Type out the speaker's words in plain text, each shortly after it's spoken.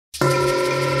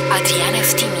Adrian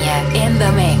Eftimie in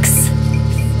the mix.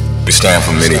 We stand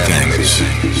for many things.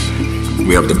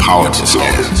 We have the power to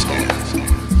stand.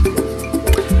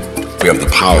 We have the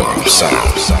power of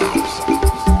sound.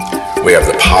 We have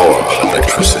the power of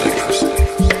electricity.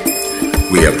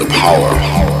 We have the power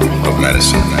of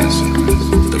medicine.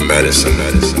 The medicine,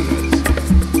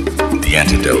 the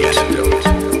antidote,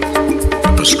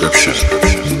 the prescription.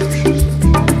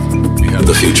 We have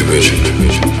the future vision.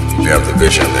 We have the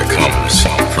vision that comes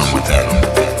from within.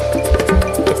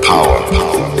 The power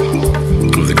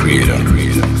of the Creator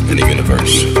in the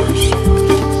universe.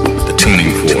 The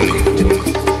tuning fork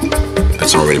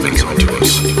that's already been given to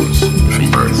us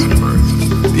from birth.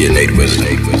 The innate wisdom.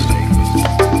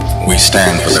 We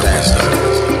stand for that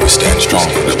wisdom. We stand strong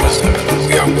for that wisdom.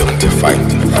 We are willing to fight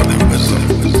for that wisdom.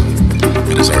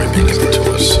 It has already been given to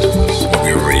us. What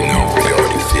we already know, we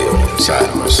already feel inside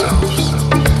of ourselves.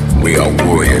 We are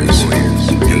warriors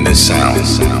in this sound,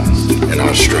 in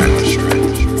our strength,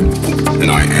 in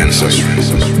our ancestry.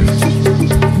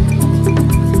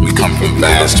 We come from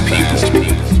vast people,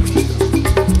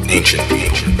 ancient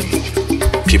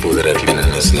people that have been in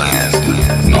this land,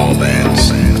 in all lands,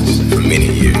 for many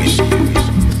years,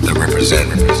 that represent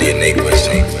the innate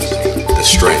wisdom, the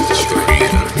strength of the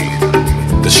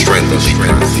Creator, the strength of the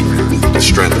earth, the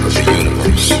strength of the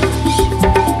universe.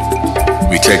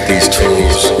 We take these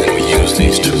tools and we use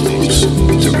these tools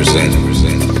to present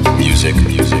music,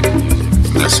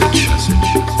 message,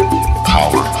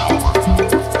 power,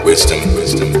 wisdom,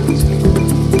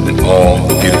 and all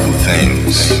the beautiful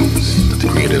things that the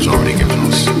Creator has already given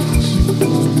us.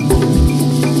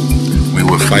 We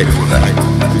will fight for that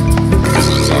because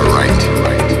it is our right.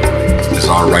 It is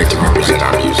our right to represent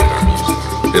our music.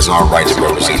 It is our right to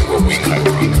represent where we come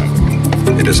from.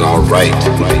 It is our right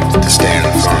to stand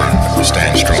firm, to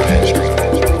stand strong,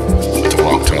 to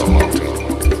walk tall.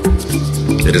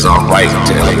 It is our right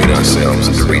to elevate ourselves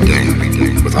every day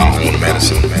with our own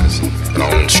medicine and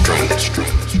our own strength.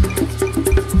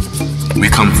 We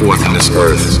come forth in this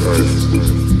earth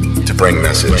to bring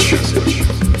message.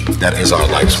 That is our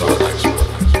life's work.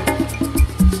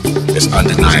 It's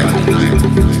undeniable.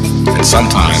 And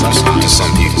sometimes, to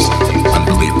some people,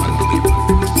 unbelievable.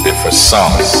 And for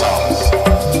some,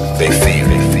 they fear.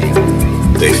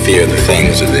 They fear the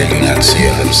things that they do not see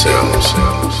in themselves.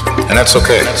 And that's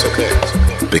okay.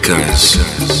 Because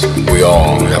we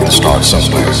all have to start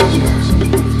somewhere.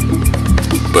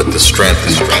 But the strength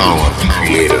and the power of the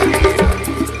Creator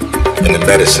and the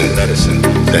medicine that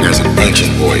has an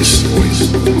ancient voice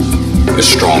is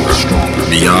stronger.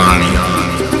 Beyond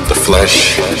the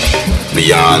flesh,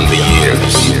 beyond the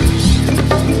years.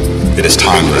 It is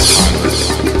timeless.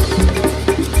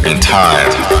 And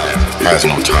time has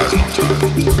no time.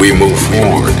 We move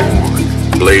forward,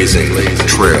 blazing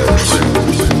trails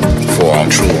for our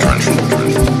children,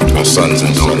 our sons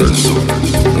and daughters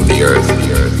of the earth.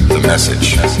 The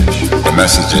message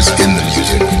is in the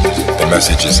music. The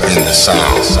message is in the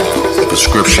sound. The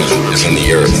prescription is in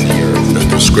the earth. The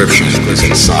prescription is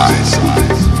inside.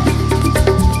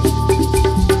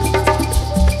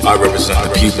 I represent the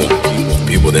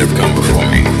people that have come before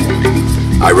me.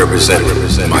 I represent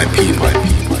my people.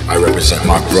 I represent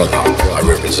my brother. I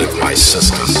represent my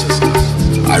sister.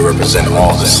 I represent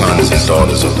all the sons and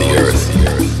daughters of the earth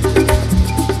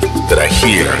that are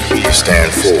here to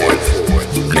stand forward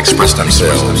and express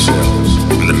themselves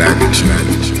in the magnitude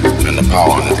and the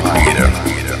power that the Creator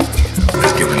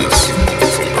has given us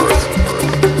from birth.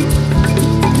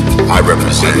 I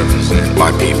represent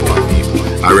my people.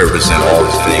 I represent all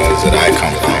the things that I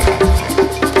come from.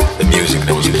 The music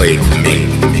that was played for me.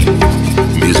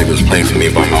 The music was played for me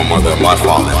by my mother and my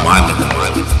father in my living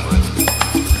room.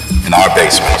 In our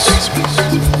basements.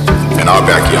 In our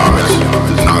backyards.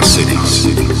 In our cities.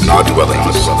 In our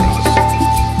dwellings.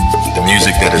 The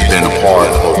music that has been a part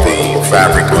of the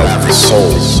fabric of the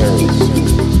soul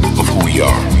of who we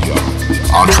are.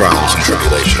 Our trials and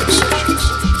tribulations.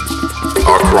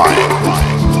 Our crying.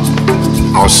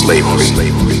 Our slavery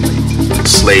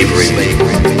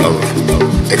of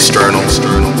external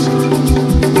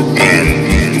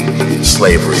and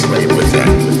slavery within.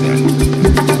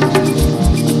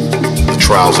 The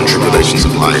trials and tribulations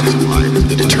of life,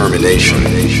 the determination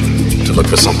to look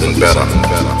for something better.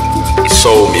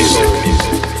 Soul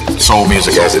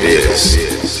music as it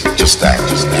is, just that,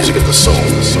 music of the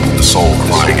soul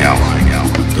crying out,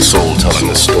 the soul telling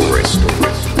the story,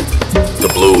 the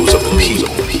blues of the people.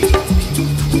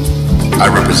 I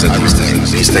represent these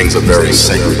things. These things are very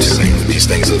sacred to me. These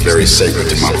things are very sacred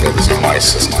to my brothers and my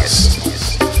sisters,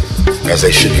 as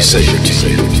they should be sacred to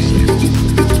you.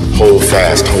 Hold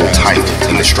fast, hold tight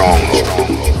in the stronghold.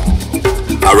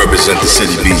 I represent the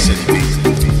city beat.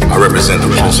 I represent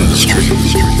the pulse of the street.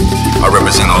 I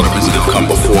represent all the people that come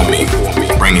before me,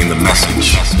 bringing the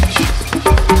message.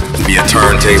 Be a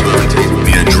turntable,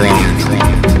 be a drum,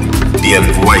 be a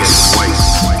voice,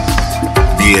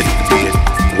 be it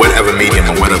whatever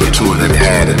medium or whatever tool they've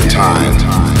had at the time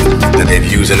that they've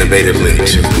used innovatively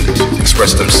to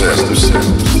express themselves,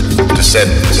 to set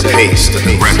the pace, the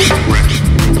direction.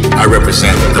 I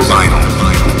represent the vinyl.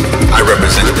 I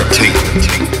represent the tape.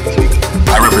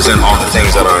 I represent all the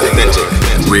things that are authentic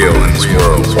and real in this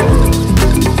world.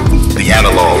 The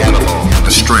analog,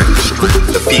 the strength,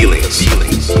 the feelings,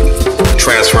 the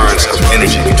transference of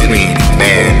energy between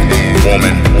man,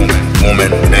 woman,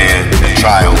 man,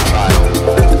 child,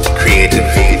 creative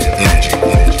energy,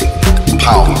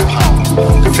 power,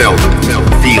 felt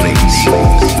feelings,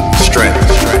 strength,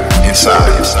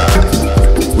 inside.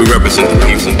 We represent the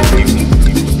people.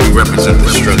 We represent the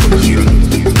strength.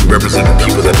 We represent the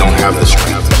people that don't have the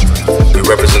strength. We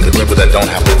represent the people that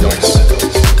don't have the voice.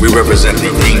 We represent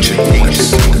the ancient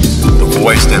voice, the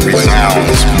voice that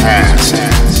resounds past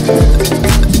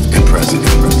and present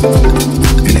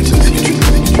and into the future.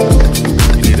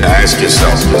 You need to ask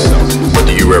yourself, what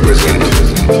do you represent?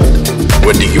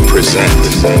 What do you present?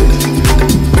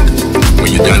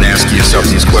 When you're done asking yourself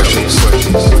these questions,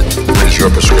 what is your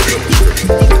prescription?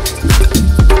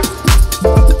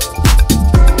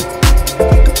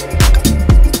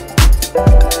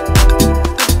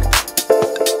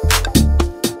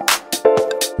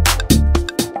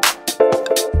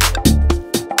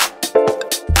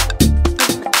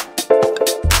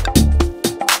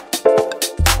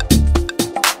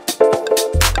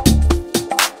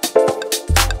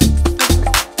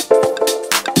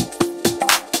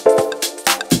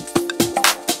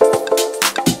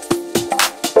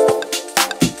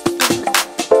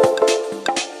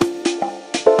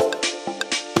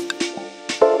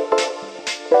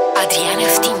 Adrian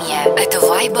Eftimie, это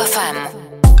Vibe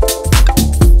FM.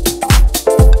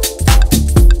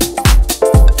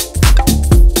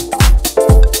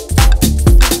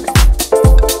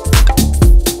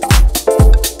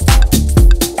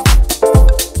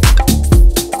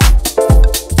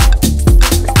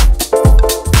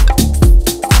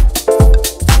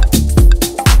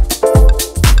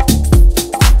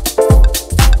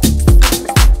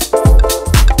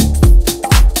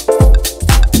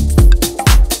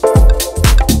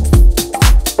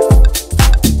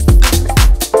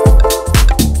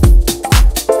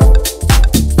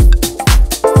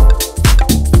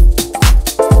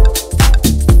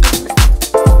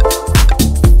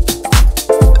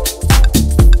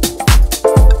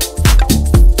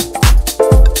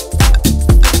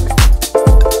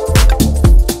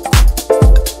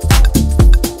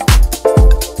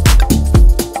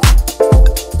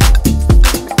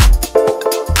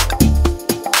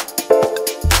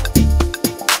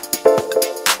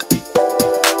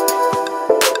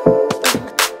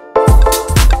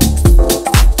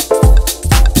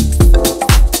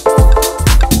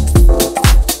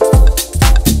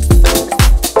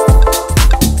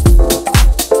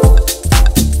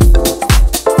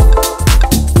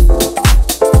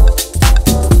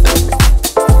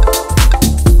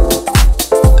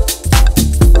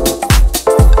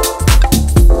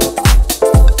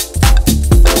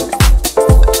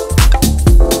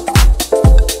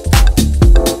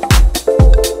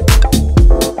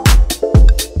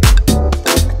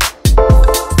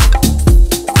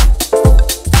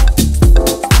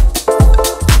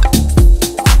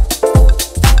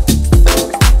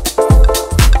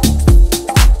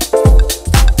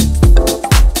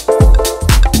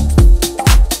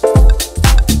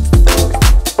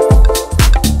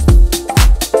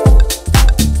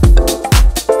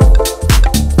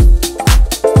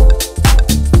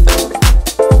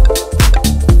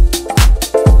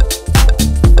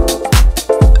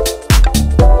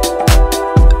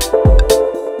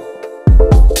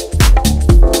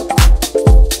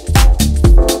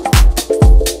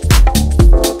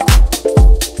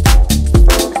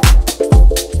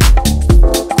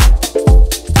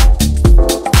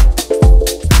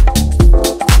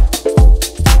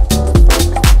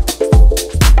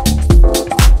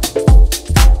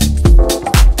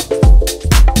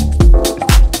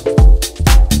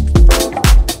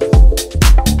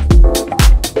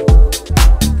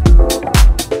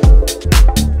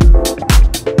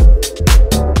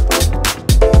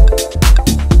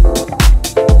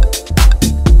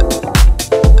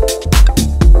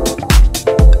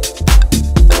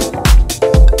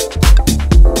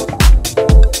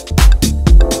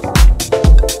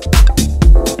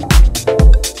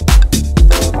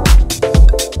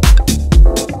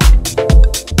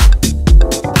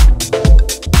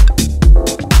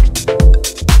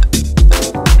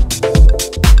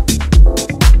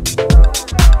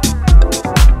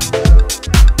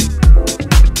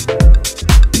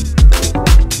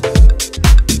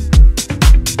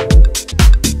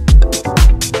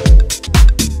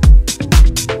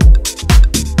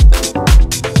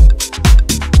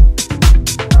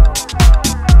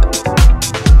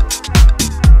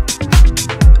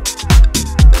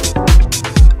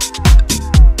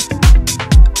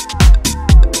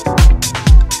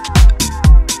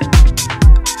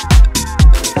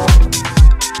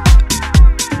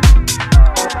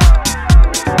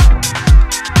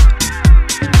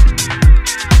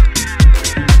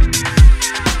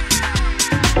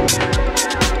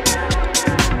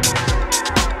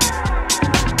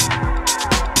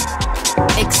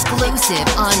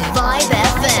 exclusive on Vibe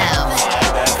FM.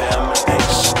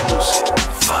 Exclusive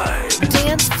Vibe.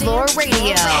 Dance Floor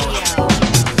Radio.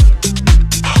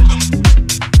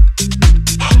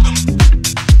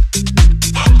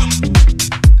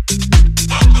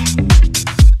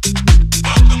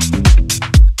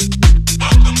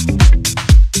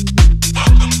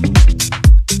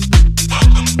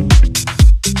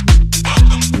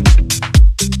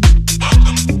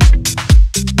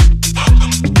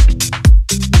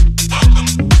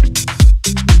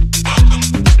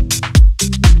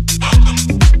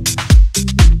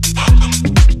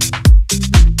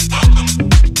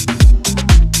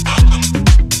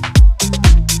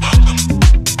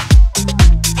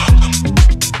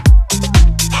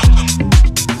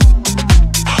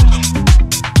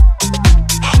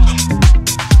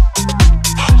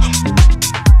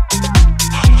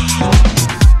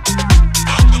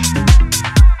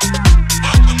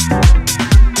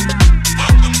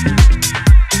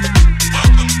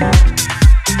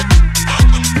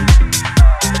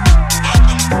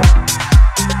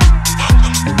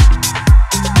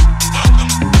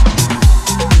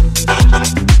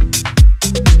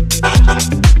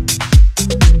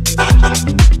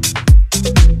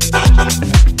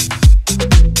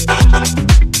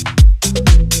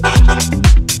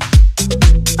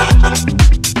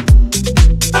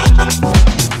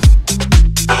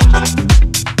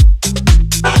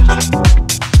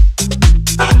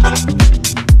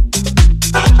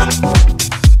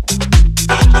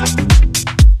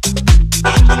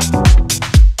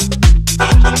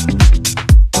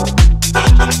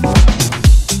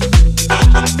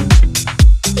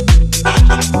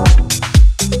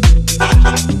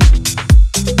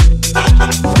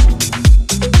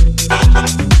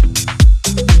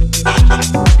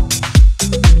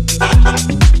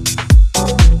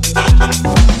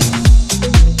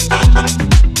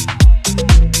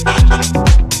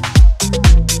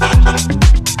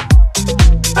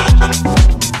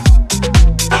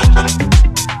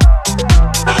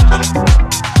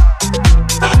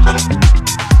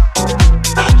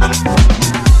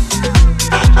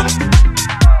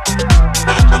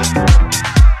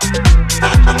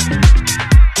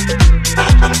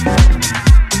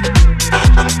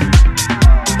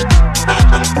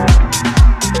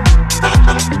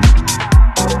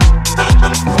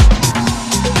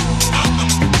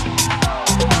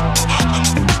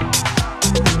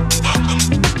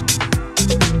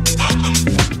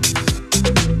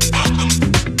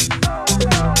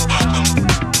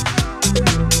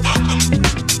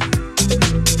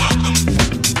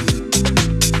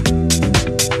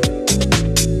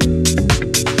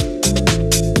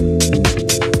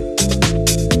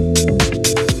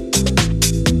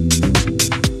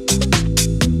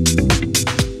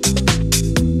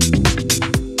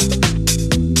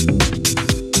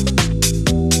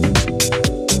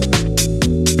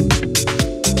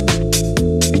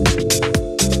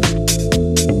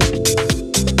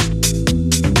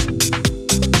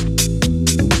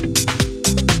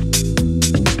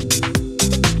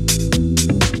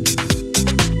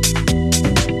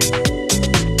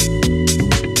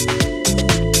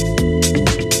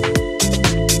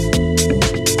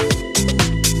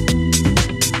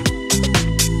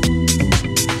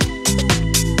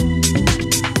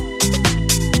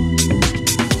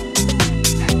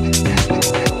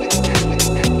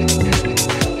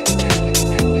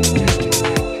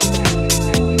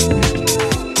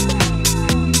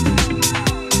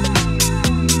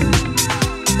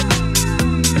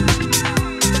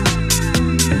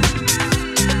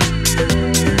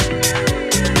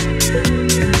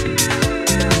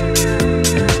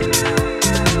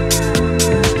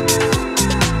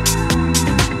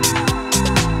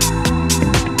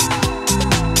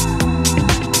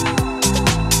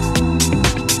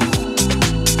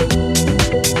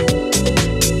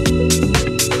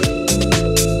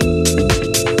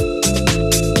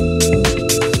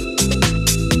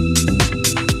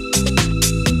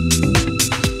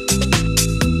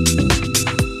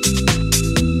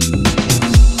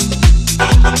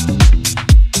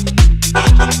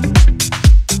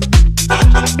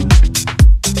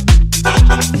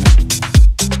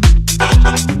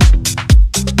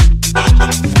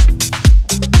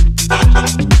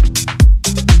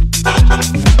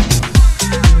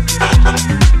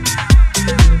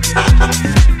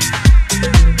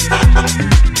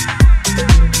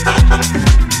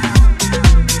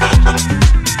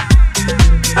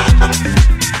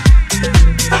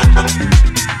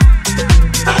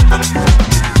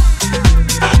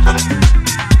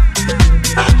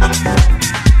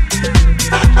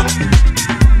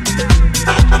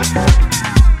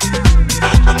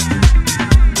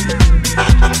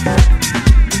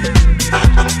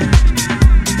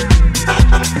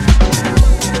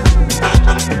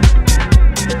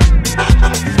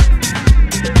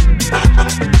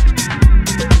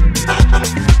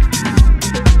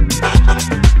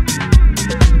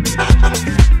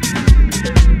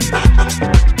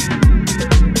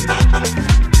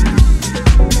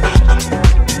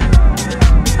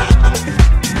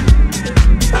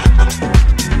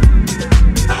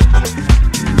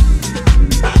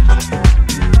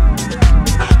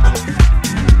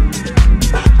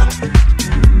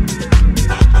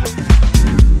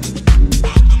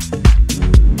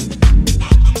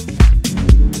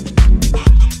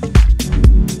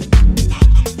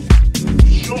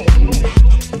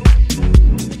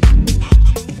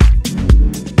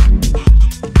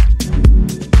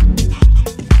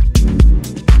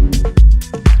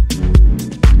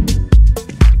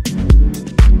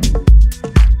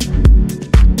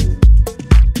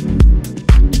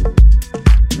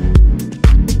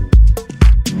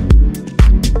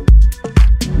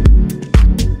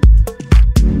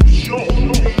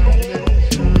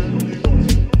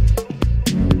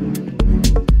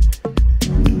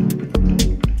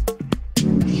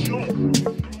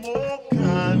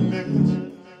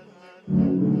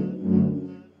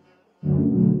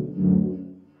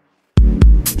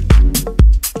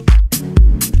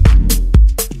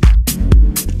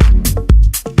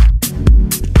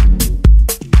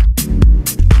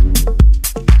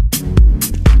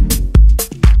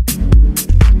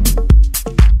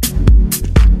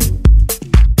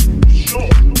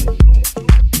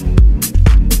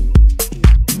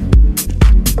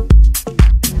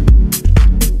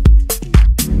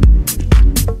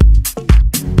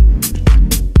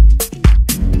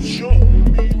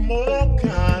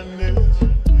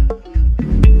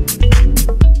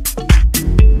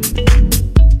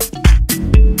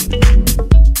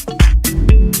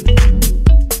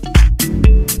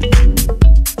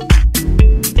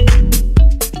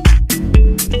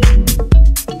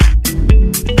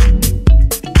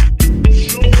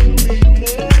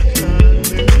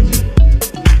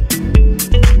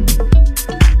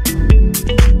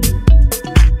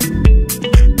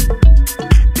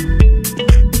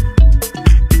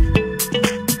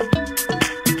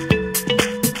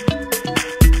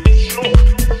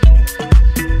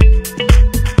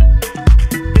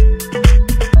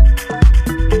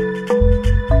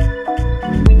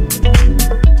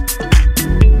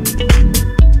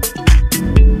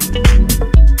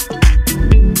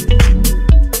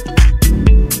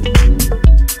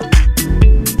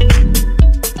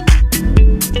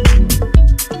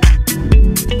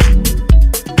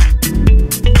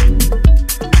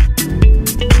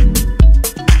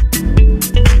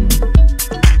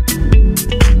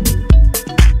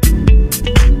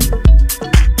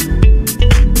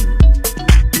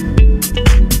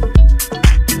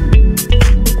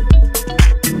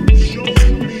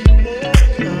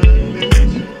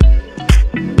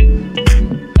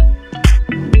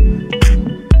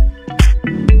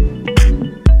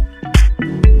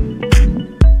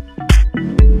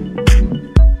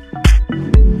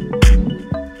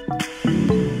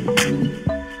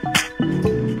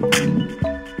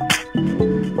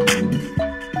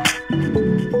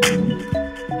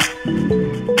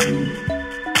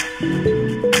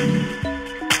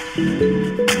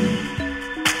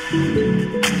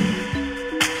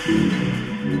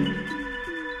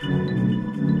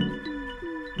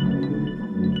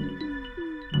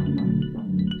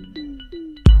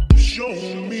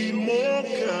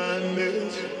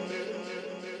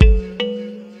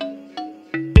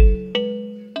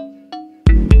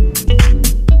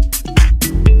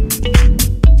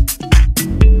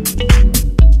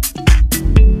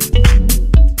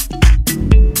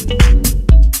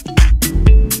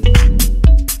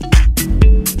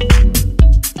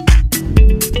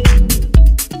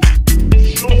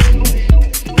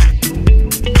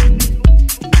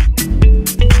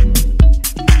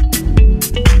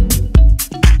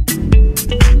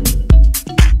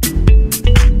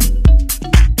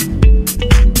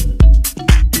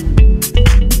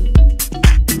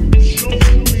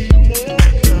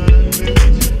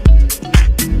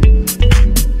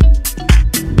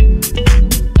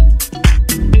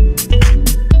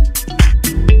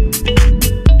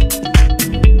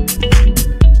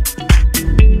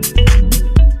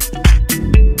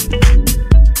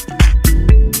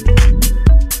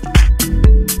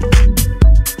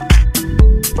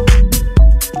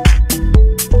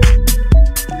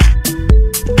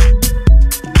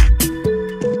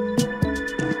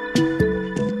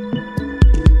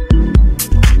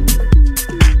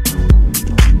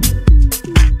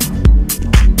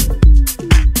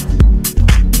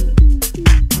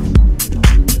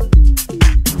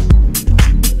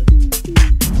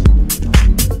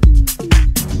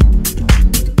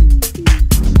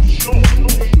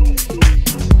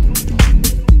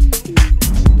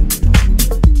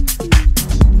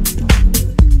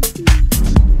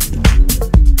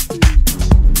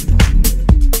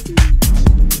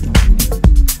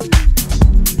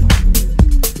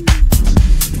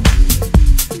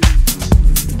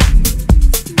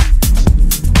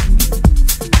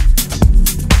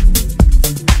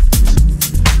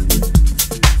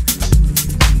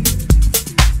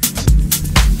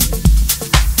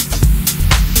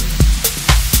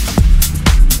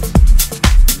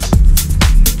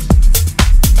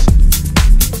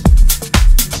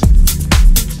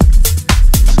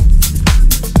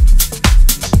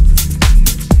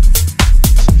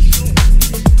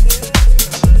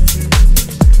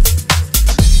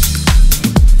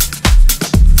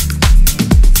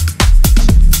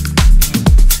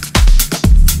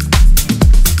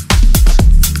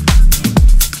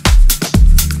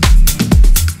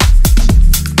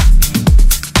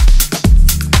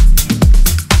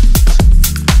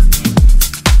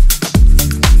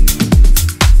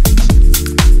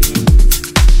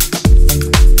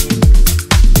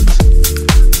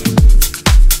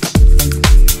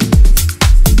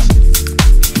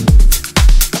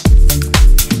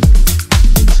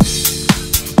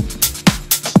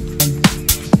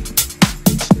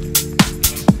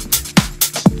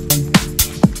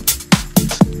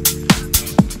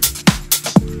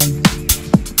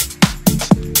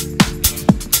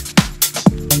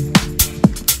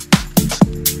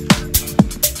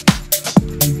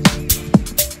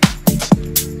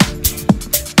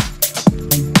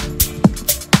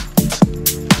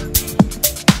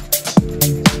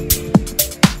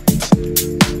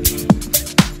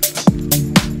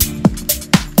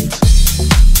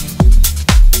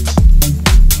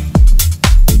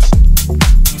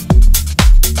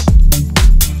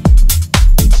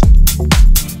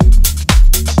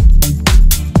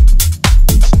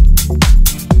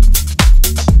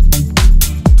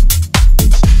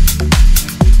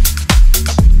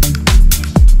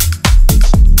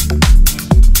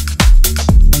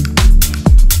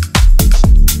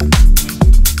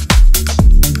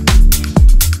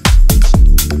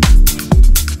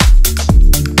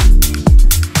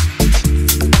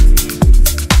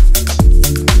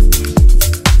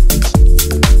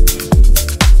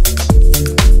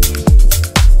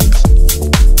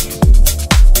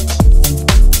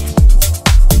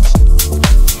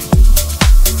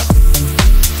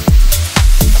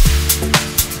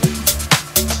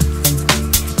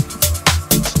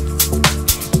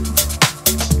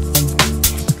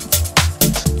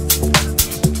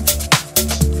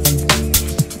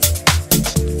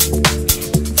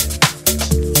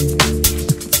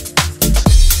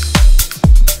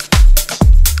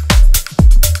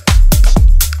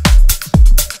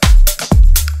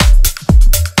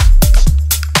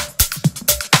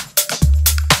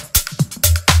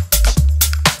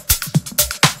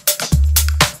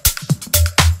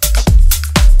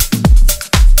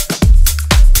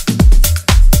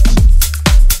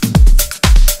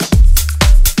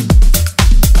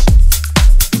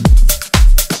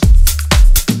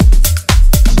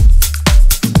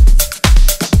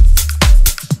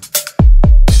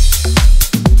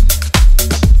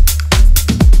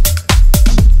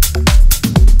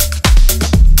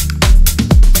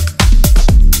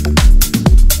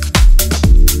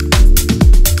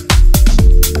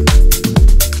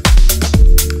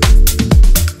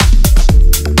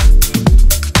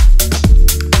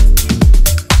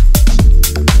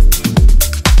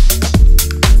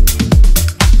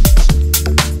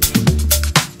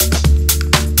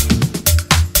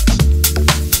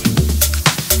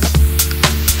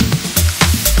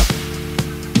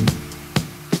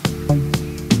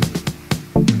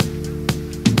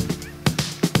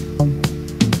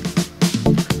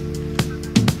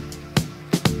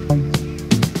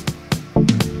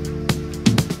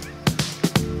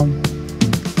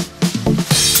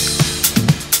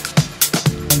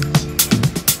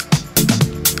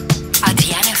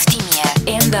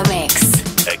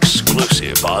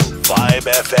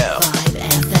 Vibe FM.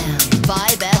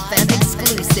 Vibe FM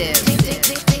exclusive.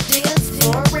 Dance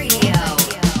Floor Radio.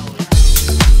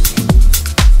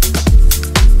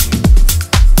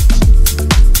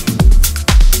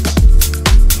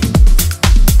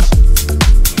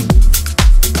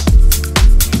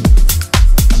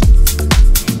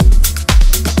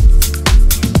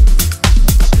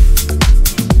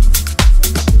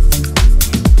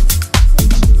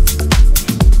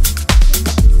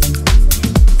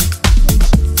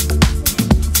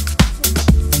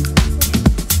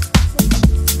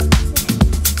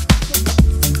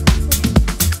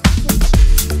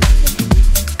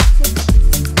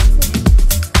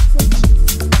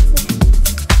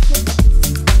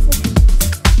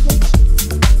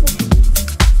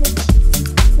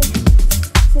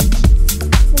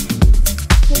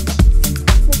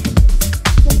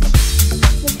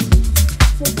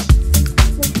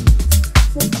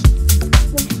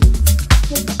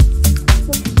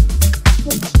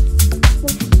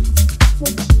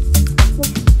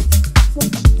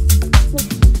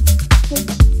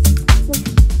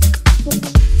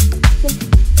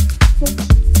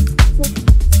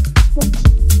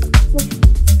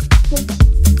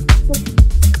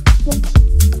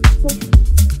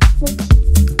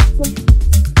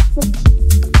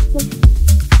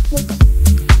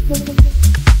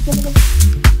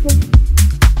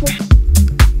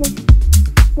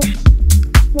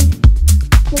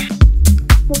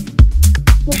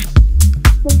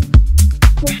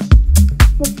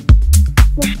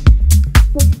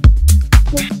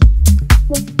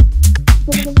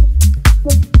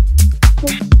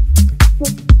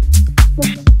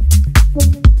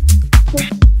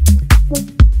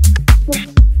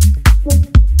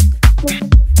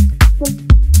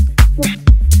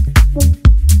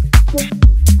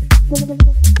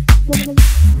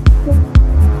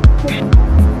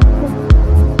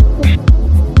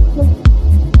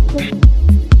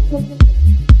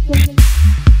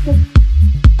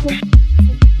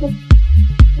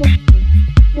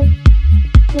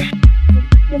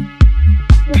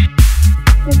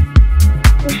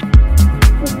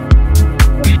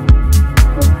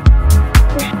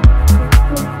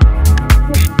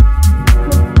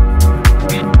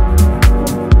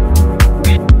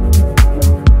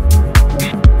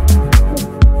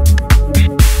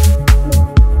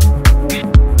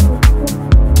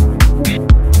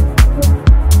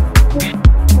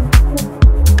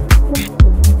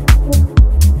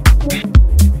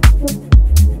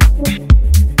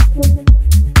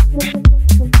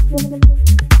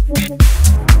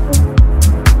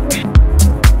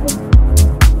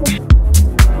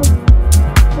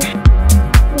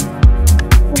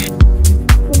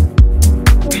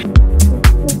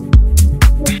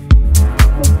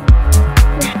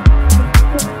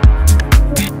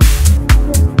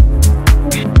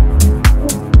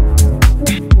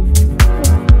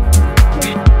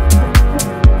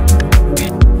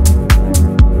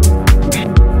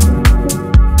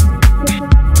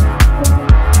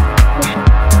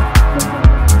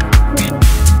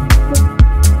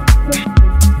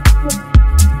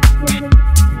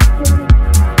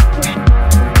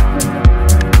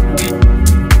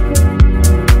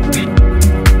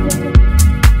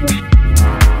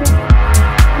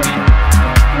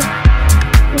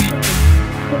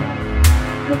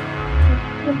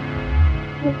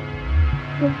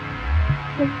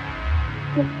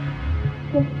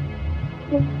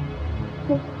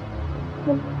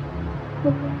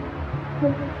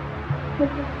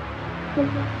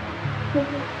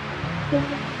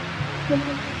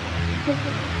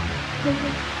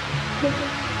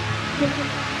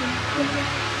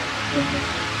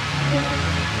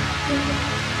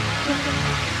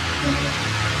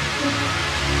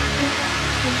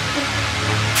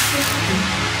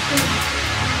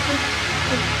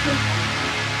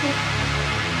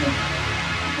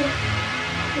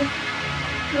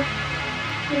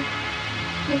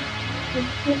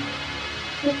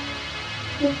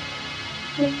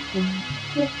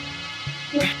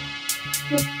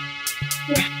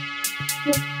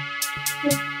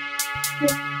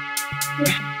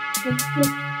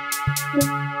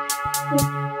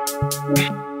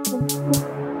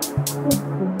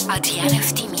 Adrian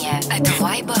Eftimie at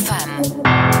Vibe FM.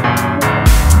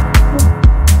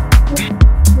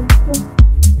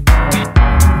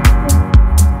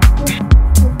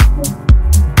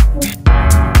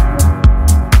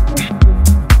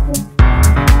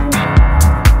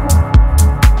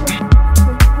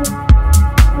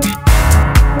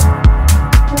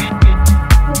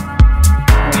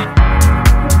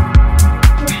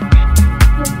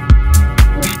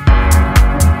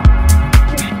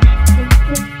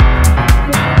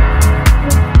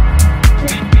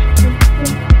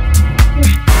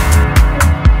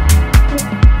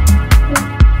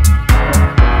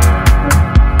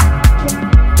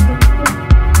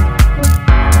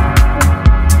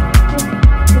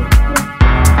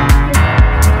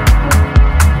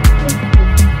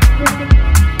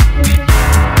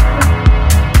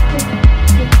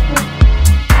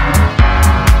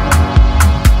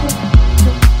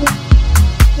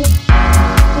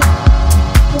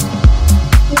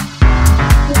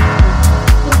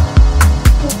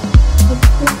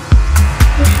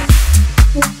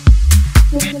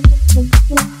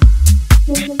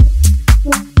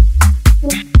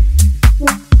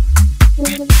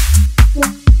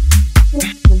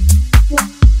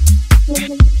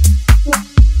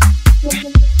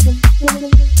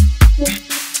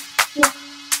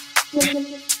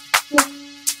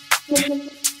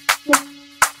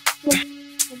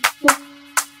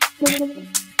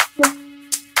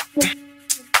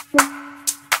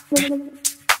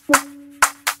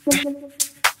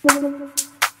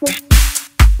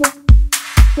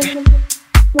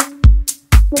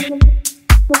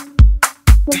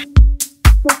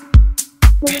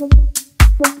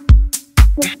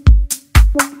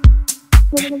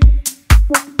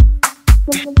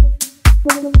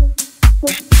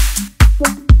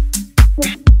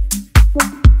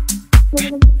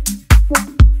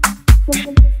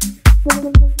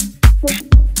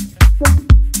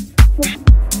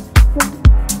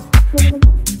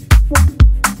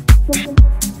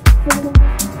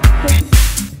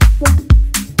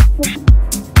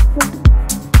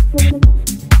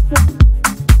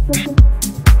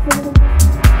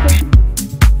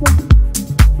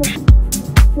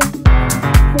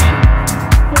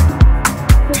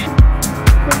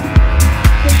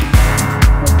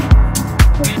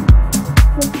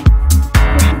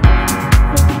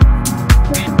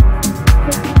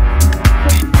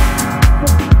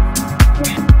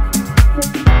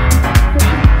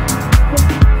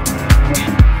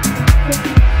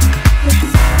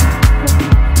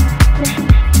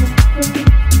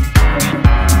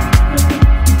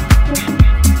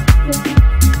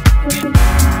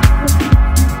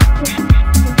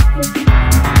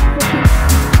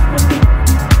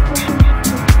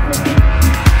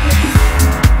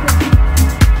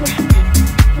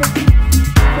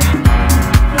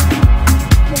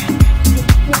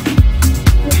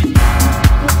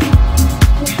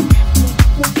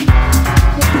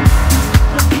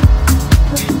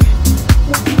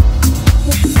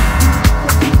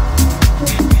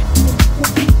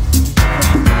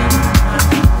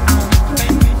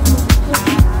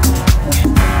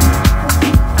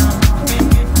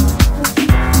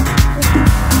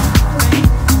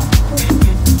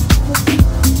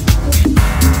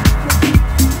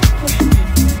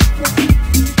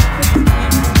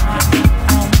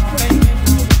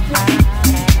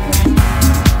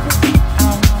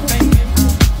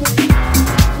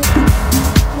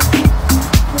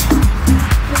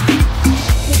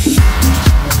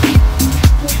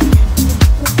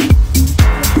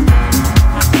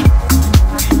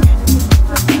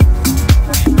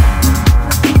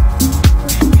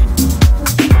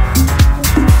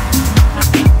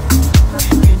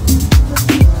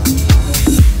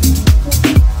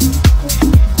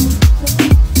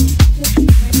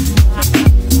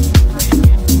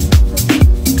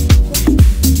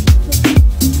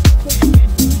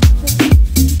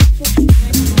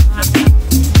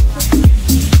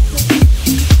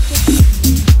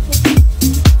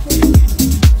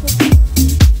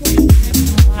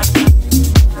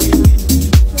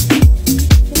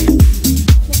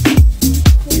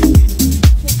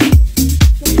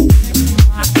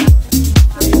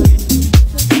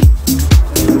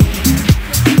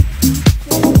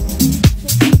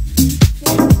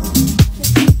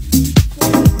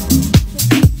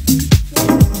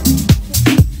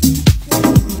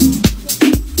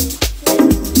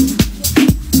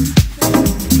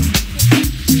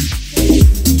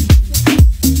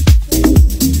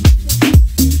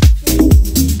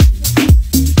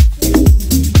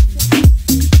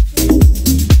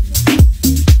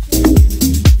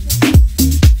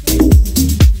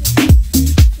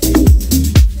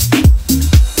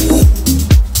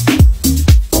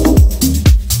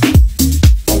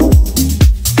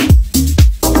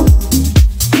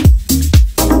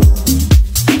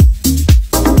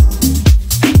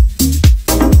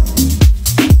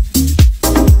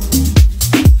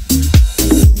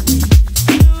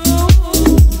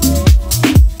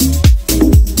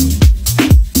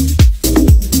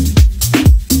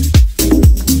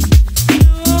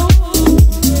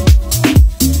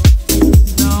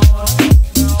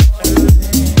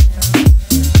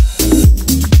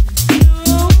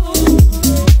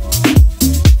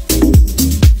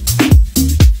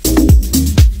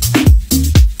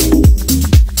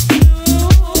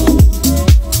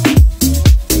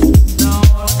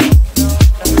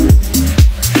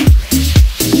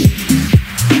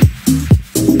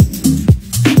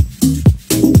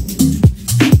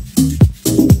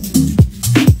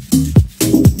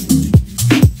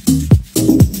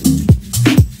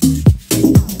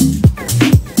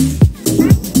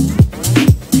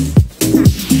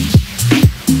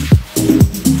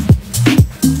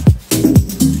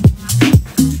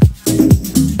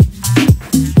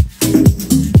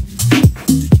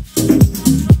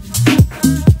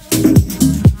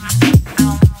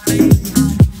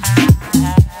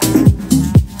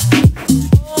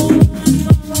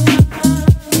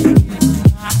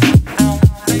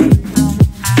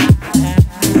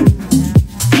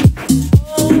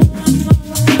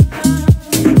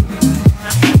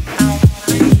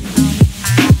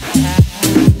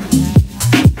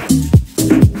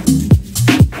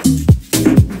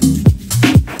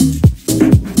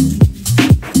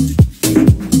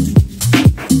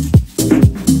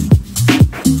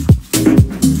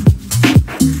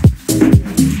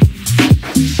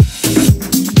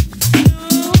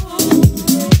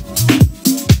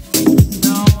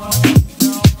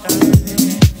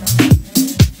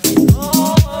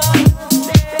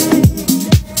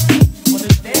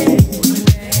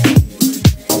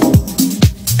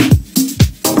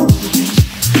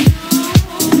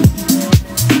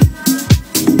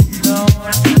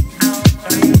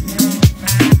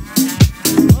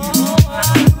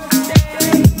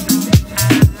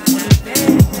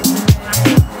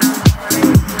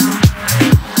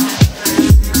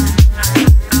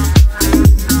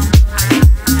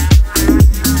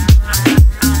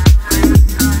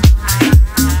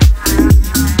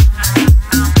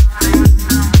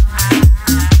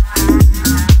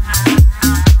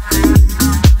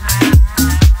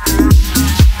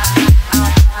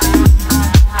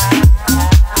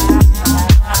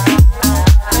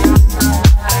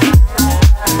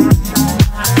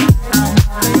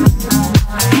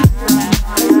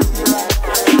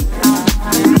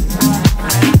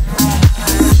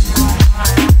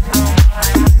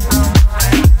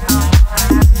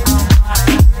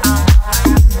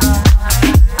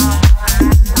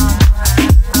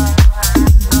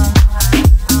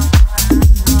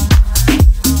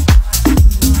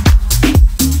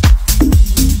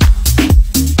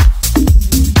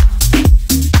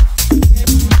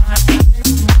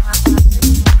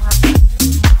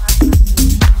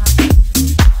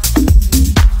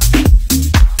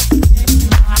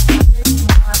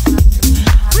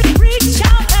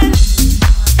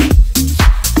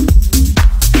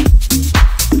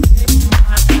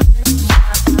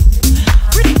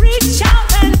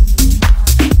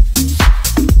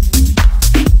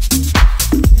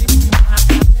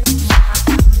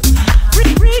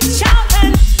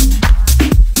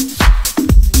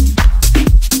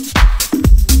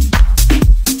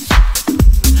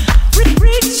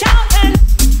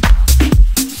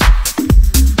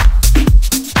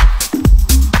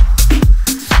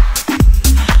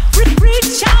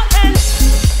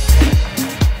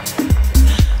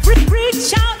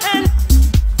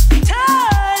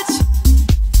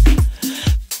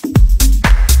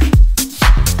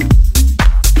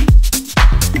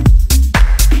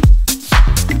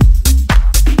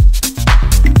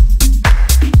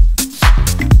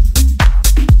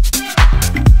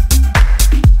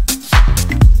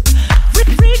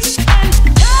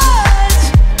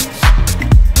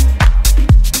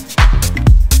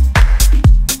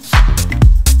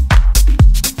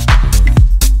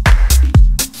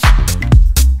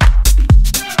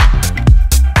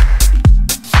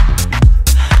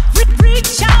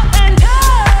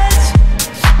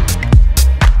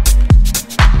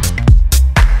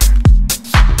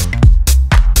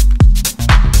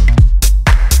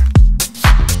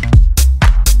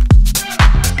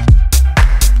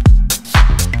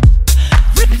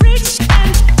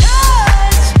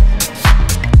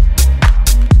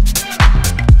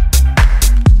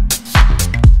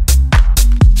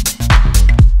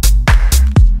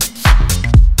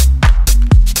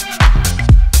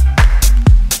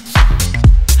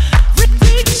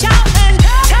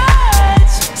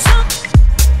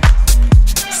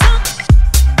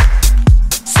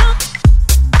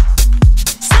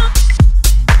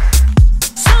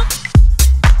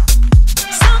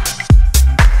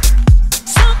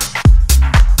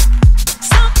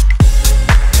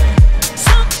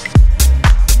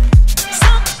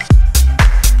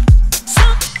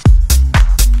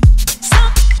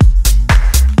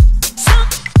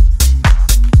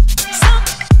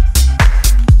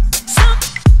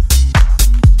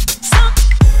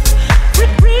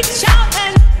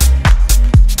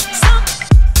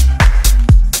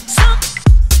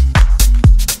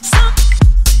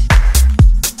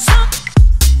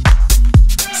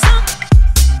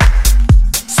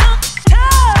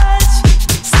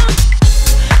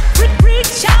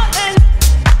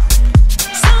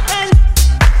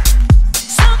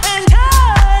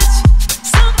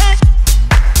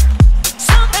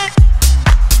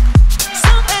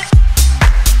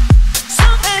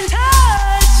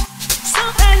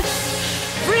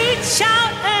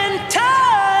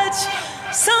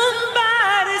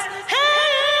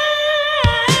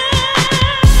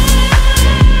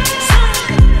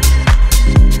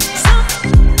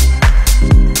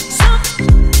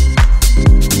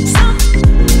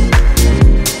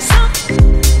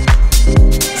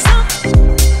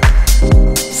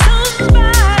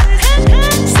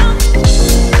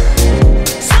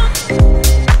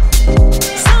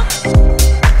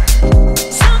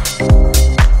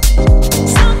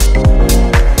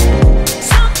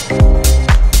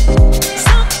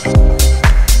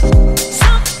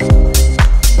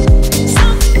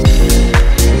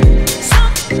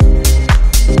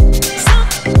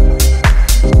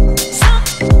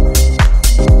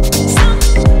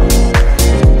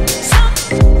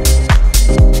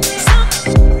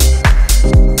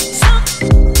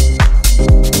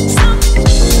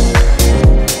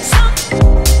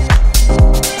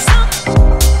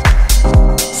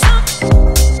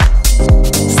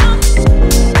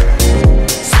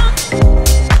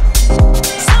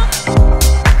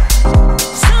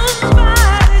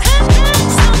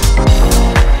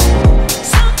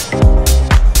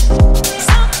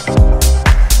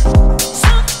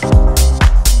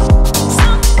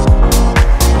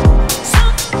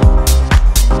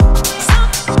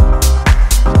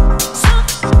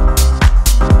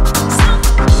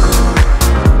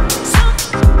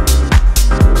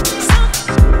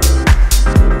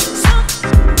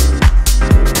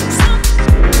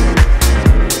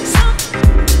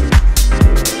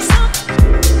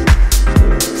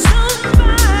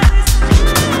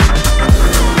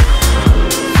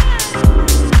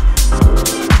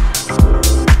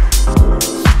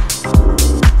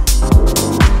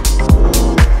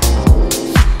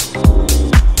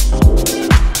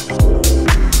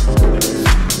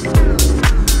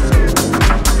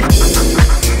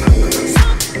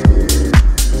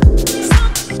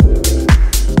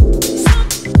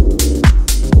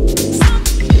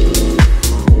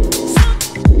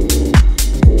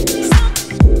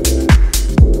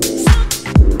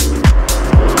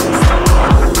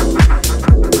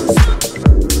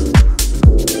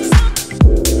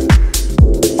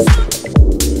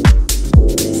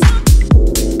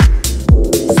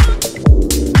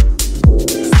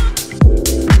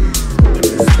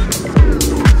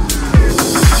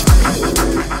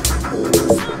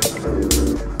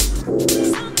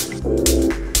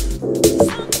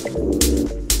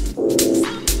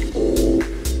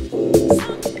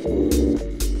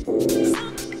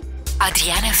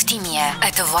 Adrian Eftimie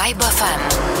at Vibe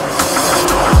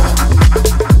FM.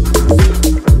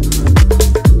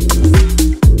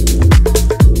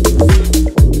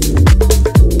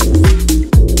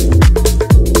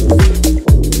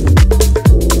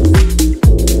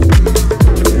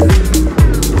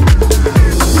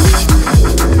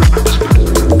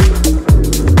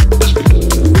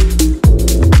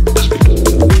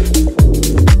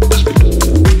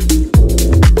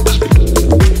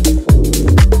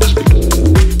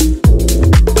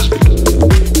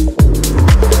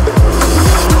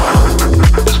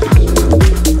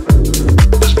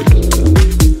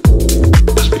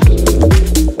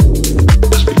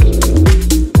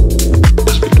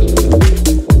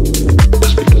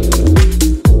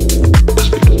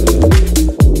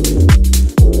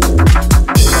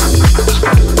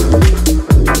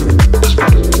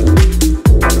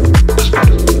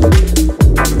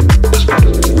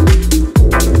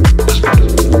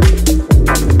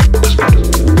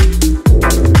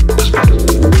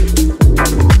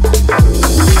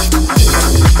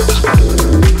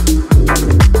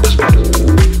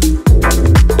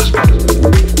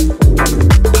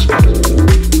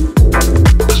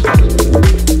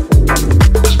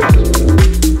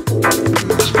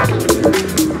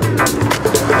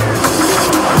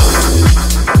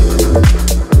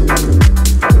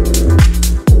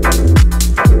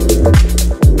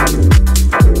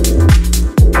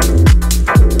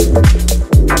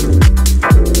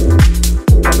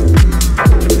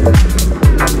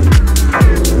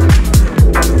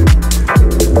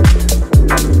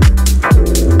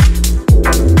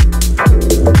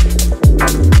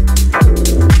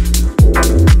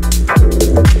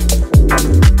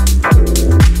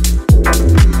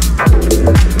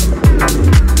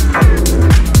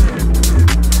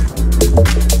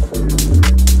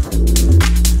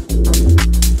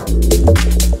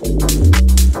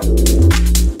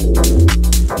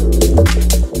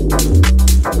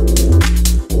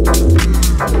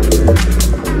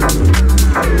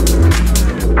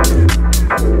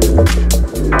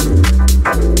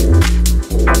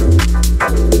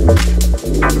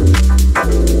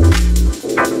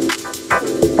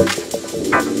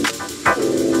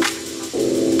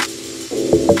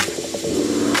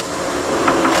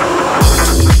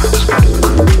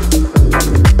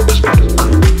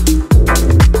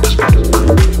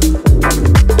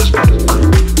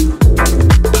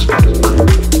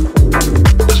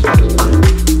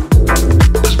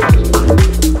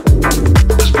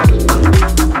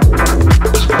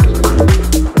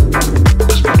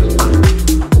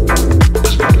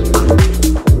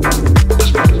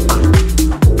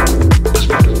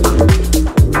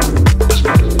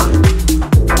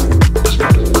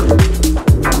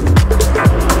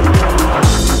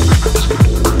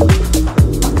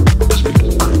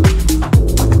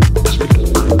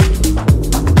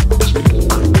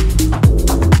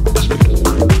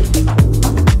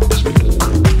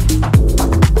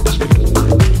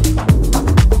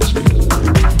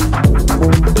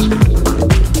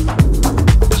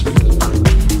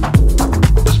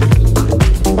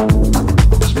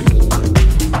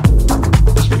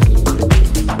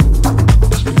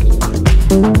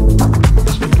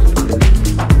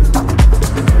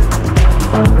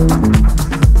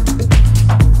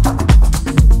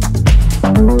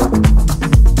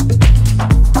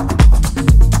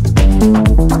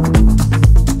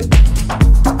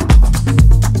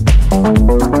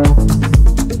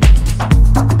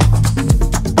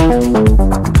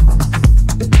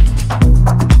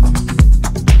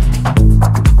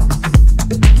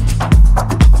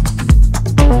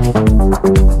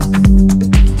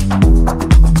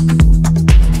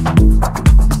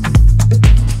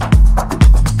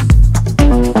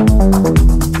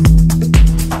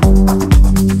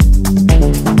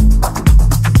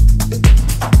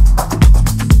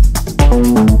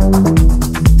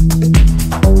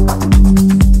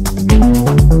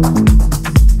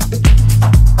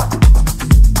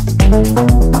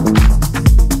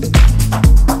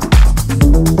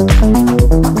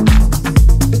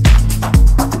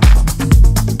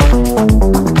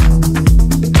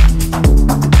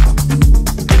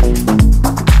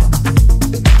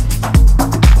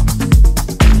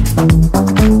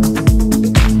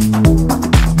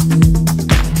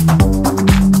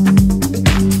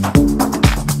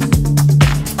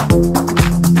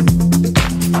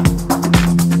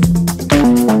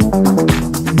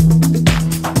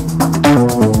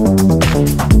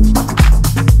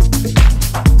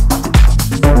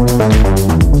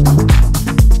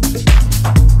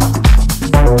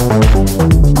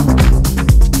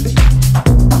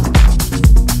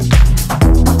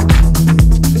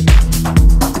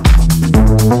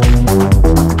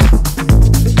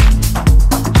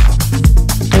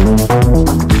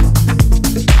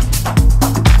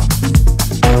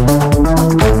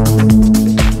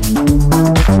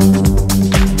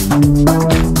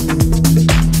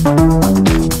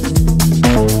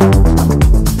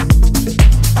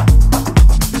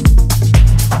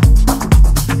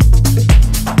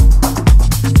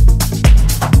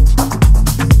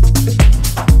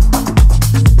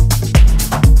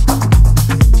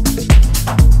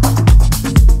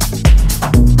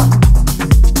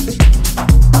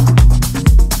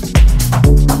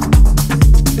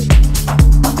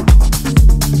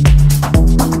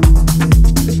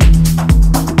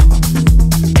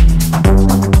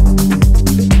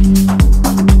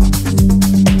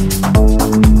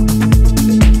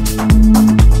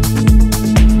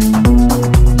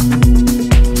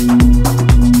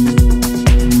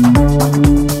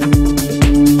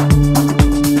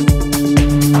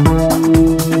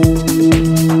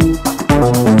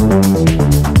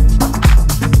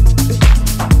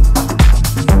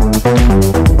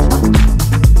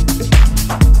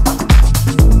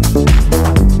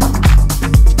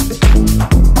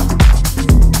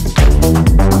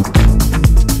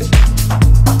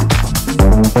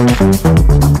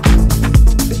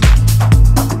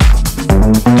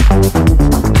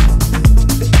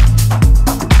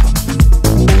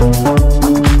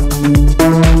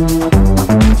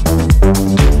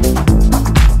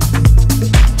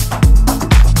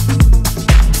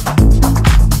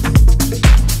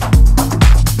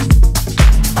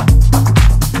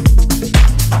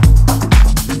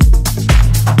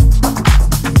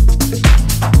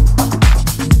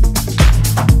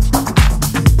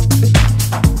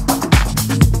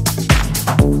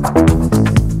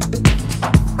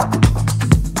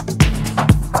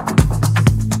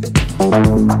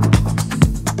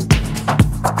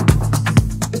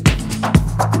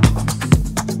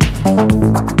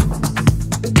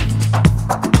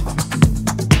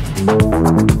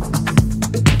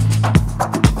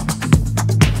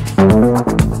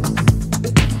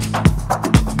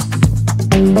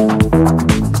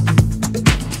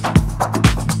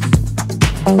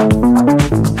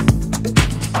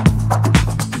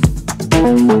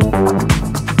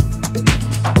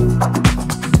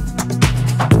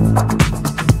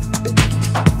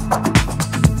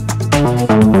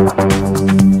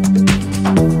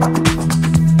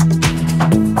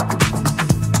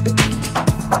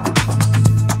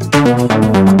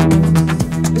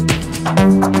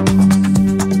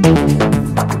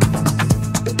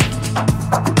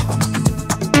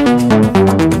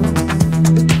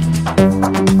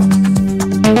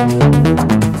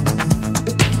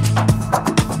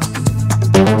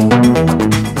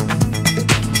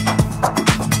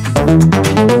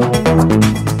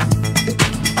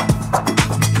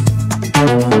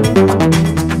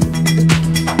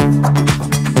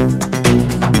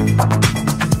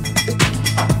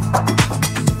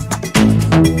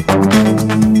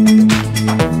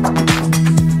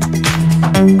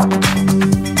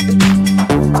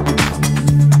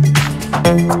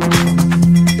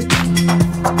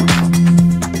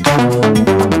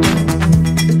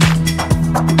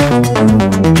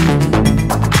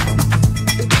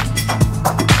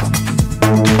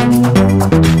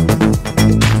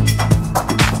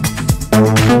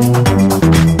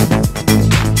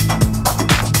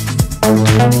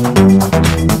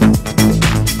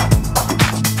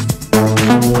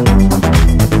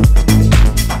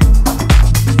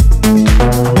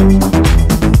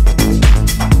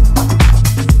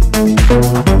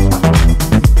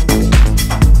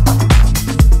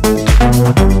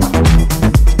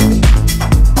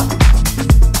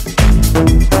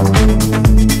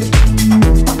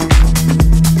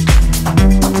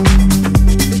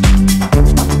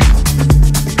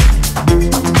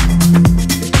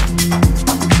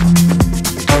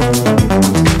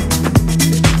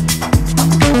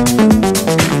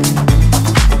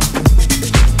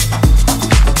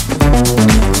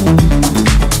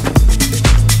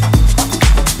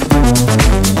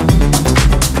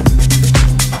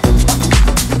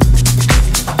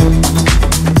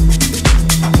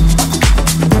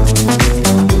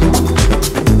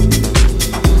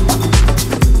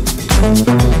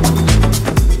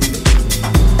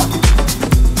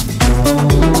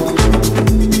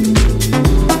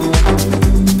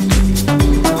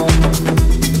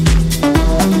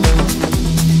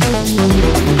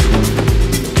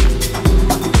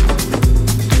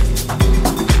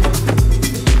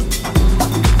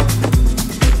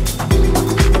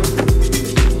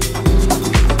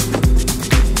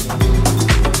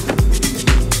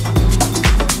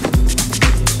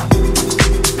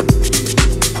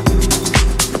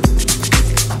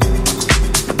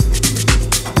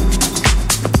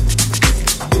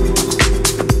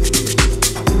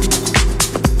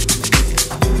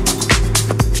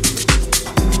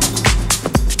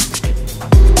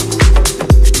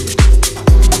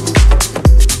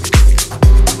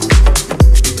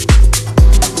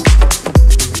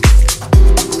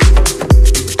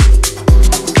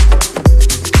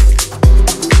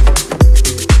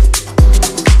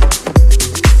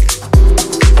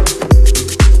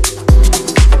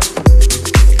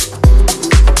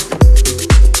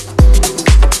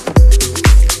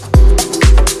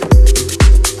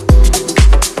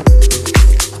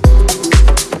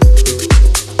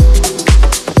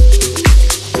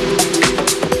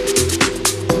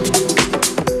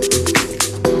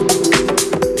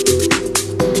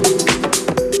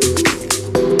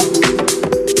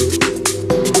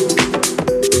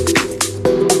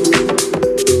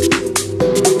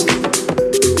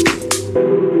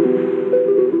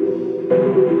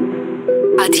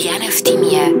 Adrian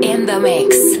Eftimie in the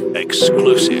mix.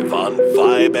 Exclusive on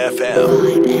Vibe FM.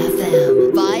 Vibe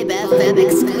FM. Vibe FM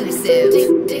exclusive.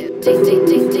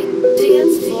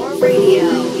 Dance Floor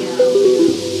Radio.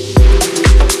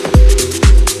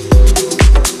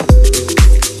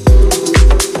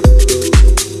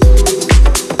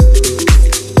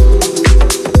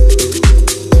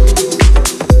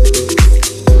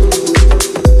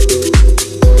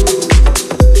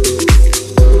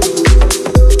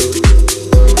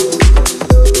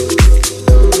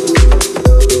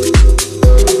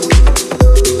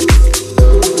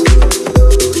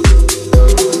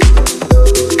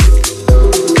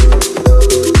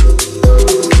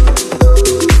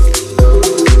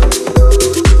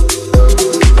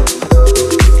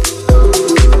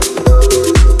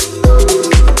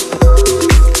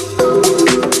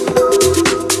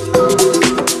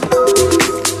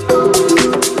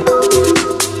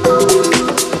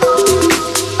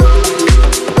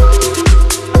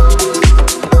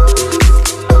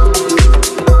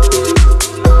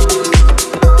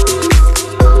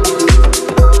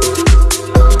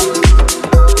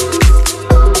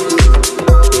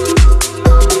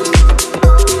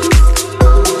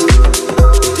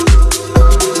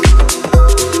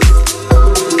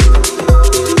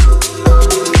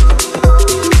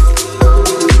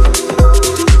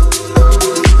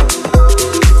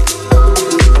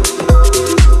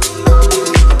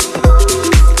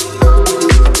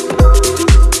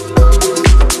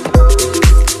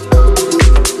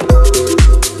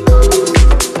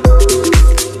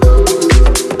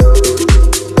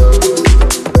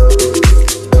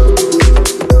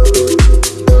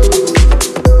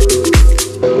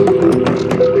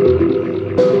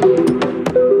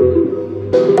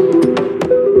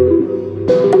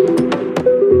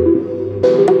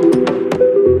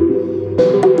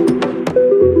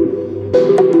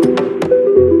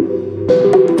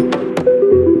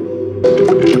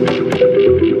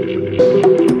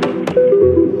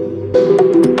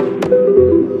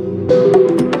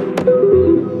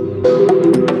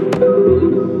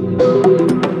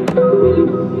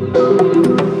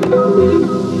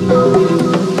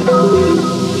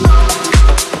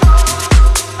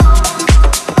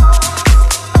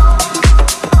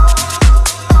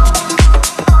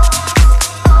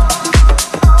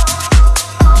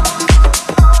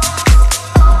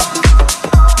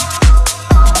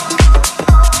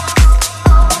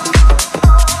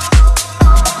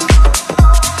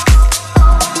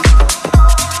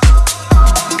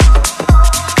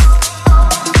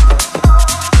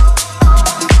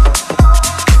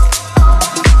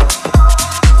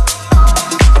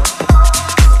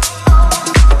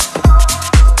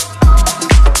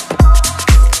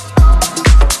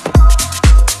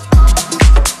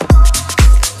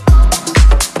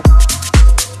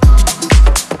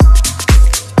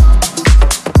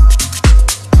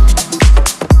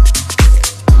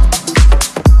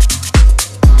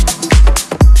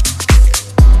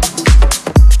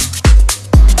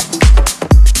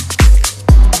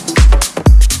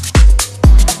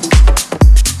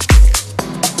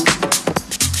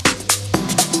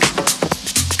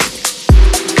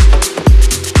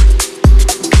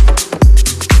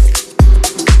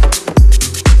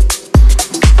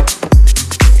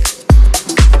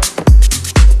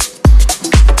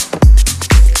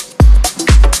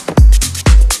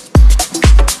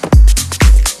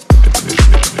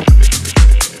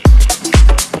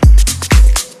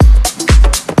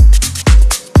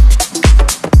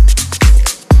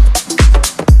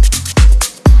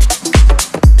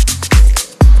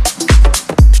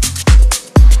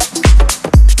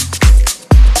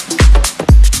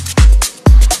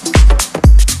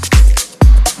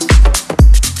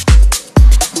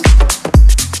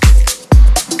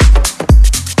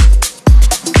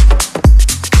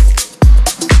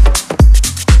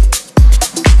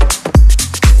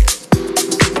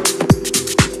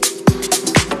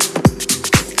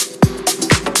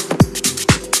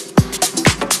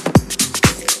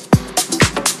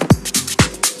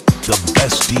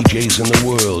 DJs in the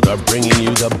world are bringing you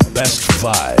the best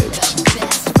vibes.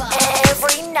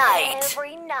 Every night.